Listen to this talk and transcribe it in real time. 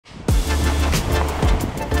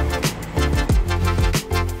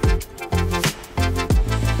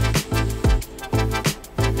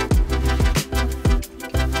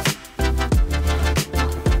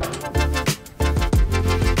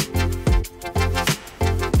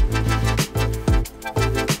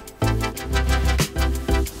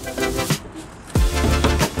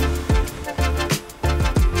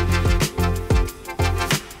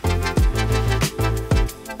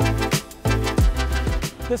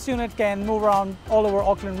This unit can move around all over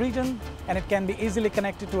Auckland region, and it can be easily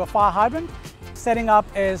connected to a fire hydrant. Setting up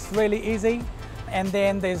is really easy, and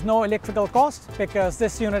then there's no electrical cost because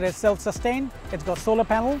this unit is self-sustained. It's got solar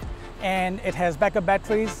panel and it has backup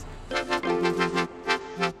batteries.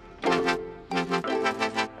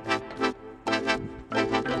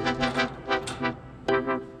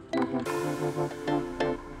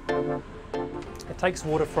 It takes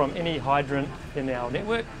water from any hydrant in our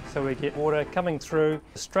network, so we get water coming through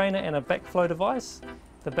a strainer and a backflow device.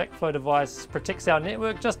 The backflow device protects our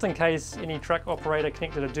network just in case any truck operator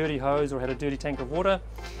connected a dirty hose or had a dirty tank of water.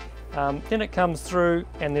 Then it comes through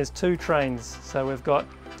and there's two trains, so we've got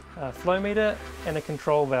a flow meter and a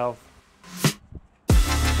control valve.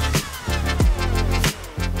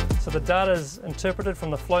 So the data is interpreted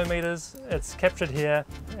from the flow meters, it's captured here,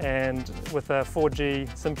 and with a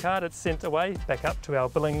 4G SIM card it's sent away back up to our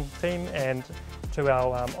billing team and to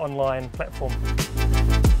our online platform.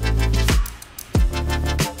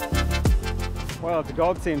 Well, it's a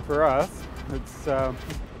godsend for us. It's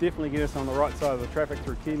definitely get us on the right side of the traffic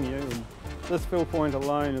through Kiwi, and this fill point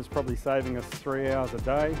alone is probably saving us 3 hours a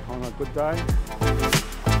day on a good day.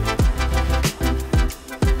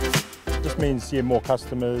 Just means, yeah, more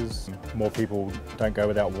customers, more people don't go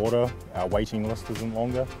without water, our waiting list isn't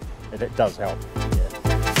longer. It does help, yeah.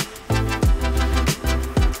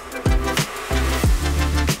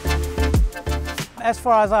 As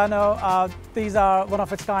far as I know, these are one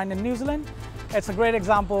of its kind in New Zealand. It's a great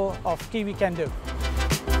example of Kiwi can do.